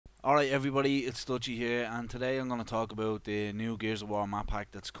Alright everybody, it's Dutchy here, and today I'm going to talk about the new Gears of War map pack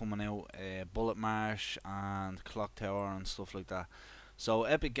that's coming out, Bulletmarsh and Clocktower and stuff like that. So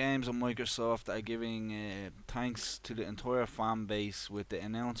Epic Games and Microsoft are giving thanks to the entire fan base with the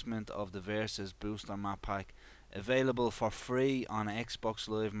announcement of the Versus Booster map pack, available for free on Xbox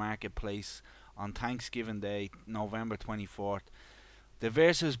Live Marketplace on Thanksgiving Day, November 24th. The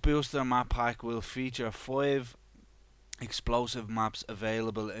Versus Booster map pack will feature 5 explosive maps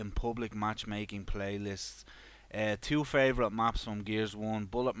available in public matchmaking playlists. Two favourite maps from Gears 1,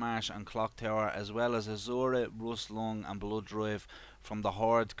 Bulletmarsh and Clocktower, as well as Azura, Rustlung and Blood Drive from the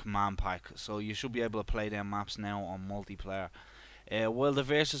Horde Command Pack. So you should be able to play them maps now on multiplayer. While the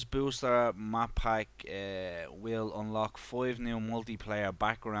Versus Booster map pack will unlock 5 new multiplayer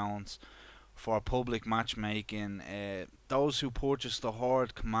backgrounds for public matchmaking, those who purchase the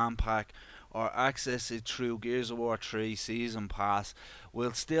Horde Command Pack or access it through Gears of War 3 Season Pass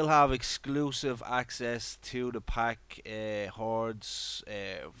will still have exclusive access to the pack, hordes,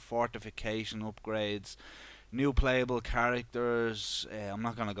 fortification upgrades, new playable characters. I'm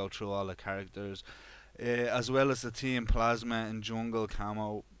not going to go through all the characters, as well as the Team Plasma and Jungle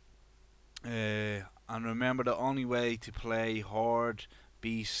Camo. And remember, the only way to play Horde,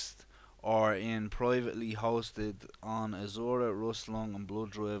 Beast, or in privately hosted on Azura, Rustlung and Blood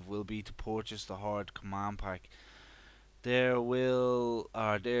Drive will be to purchase the Horde Command Pack.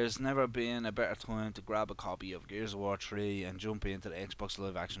 There's never been a better time to grab a copy of Gears of War 3 and jump into the Xbox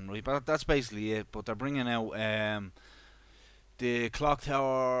Live Action, right? But that's basically it. But they're bringing out the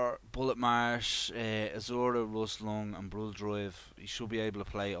Clocktower, Bulletmarsh, Azura, Rustlung and Blood Drive. You should be able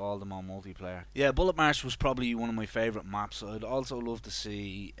to play all of them on multiplayer. Yeah, Bulletmarsh was probably one of my favourite maps. I'd also love to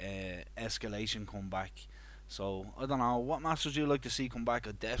see Escalation come back. So, I don't know, what maps would you like to see come back?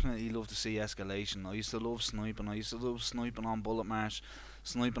 I'd definitely love to see Escalation. I used to love sniping. I used to love sniping on Bulletmarsh,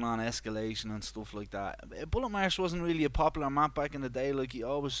 sniping on Escalation and stuff like that. Bulletmarsh wasn't really a popular map back in the day. Like, you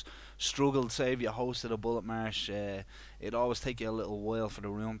always struggled, say if you hosted a Bulletmarsh, it'd always take you a little while for the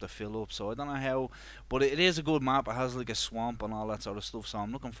room to fill up. So I don't know how, but it is a good map. It has like a swamp and all that sort of stuff. So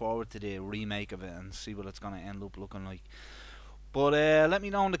I'm looking forward to the remake of it and see what it's going to end up looking like. But let me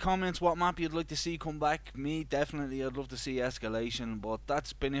know in the comments what map you'd like to see come back. Me, definitely, I'd love to see Escalation. But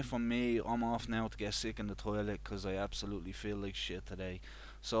that's been it from me. I'm off now to get sick in the toilet because I absolutely feel like shit today.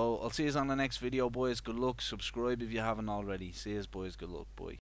 So I'll see you on the next video, boys. Good luck. Subscribe if you haven't already. See you, boys. Good luck. Bye.